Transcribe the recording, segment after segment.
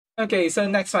Okay, so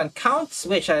next one, count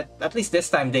switch. At least this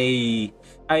time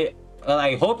I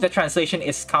hope the translation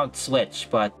is count switch,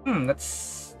 but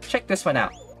let's check this one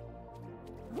out.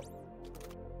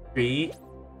 3,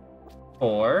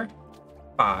 4,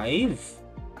 5.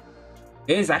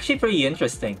 It is actually pretty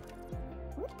interesting.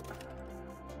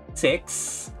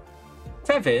 6,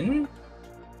 7.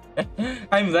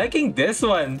 I'm liking this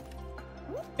one.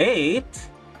 8,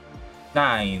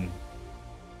 9.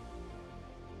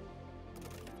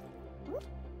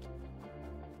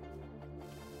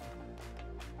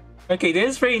 Okay, this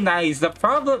is pretty nice. The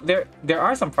problem there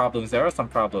are some problems.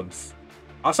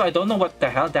 Also, I don't know what the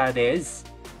hell that is.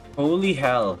 Holy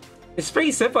hell. It's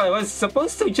pretty simple. I was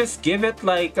supposed to just give it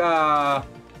like a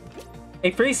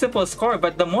pretty simple score,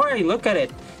 but the more I look at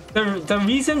it, the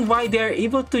reason why they're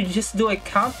able to just do a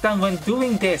countdown when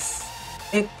doing this,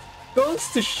 it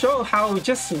goes to show how good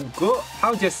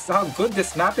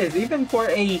this map is. Even for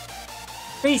a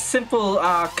pretty simple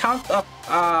count up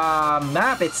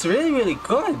map, it's really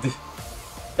good.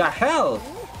 The hell,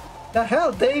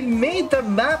 they made the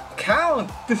map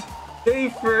count.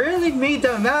 They really made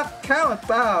the map count.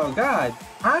 Oh god,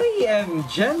 I am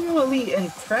genuinely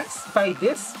impressed by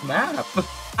this map.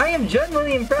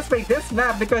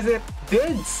 Because it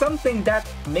did something that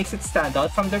makes it stand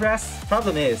out from the rest.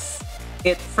 Problem is,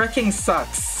 it freaking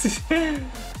sucks.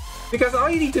 Because all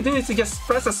you need to do is to just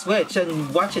press a switch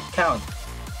and watch it count.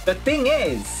 The thing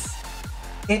is,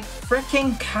 it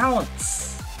freaking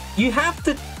counts. You have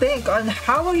to think on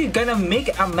how are you gonna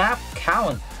make a map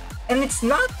count. And it's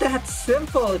not that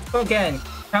simple. Again,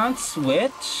 count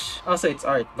switch. Also, it's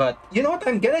art, but you know what?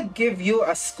 I'm gonna give you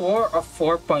a score of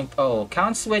 4.0.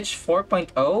 Count switch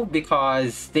 4.0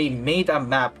 because they made a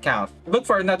map count. Look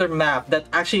for another map that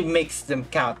actually makes them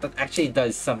count, that actually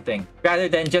does something, rather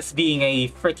than just being a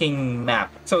freaking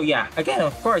map. So yeah, again,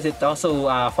 of course, it also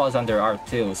falls under art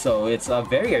too. So it's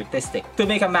very artistic. To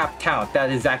make a map count, that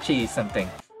is actually something.